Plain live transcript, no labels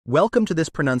Welcome to this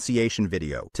pronunciation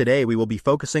video. Today we will be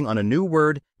focusing on a new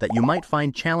word that you might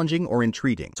find challenging or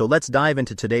intriguing. So let's dive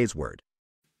into today's word.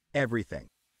 Everything,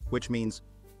 which means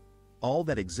all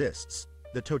that exists,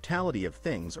 the totality of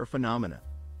things or phenomena.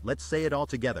 Let's say it all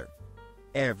together.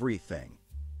 Everything.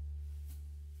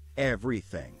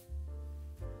 Everything.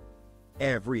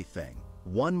 Everything.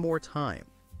 One more time.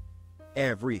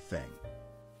 Everything.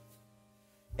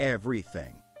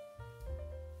 Everything.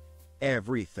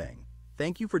 Everything.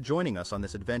 Thank you for joining us on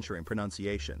this adventure in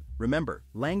pronunciation. Remember,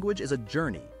 language is a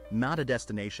journey, not a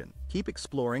destination. Keep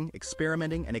exploring,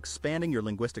 experimenting, and expanding your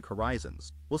linguistic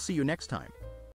horizons. We'll see you next time.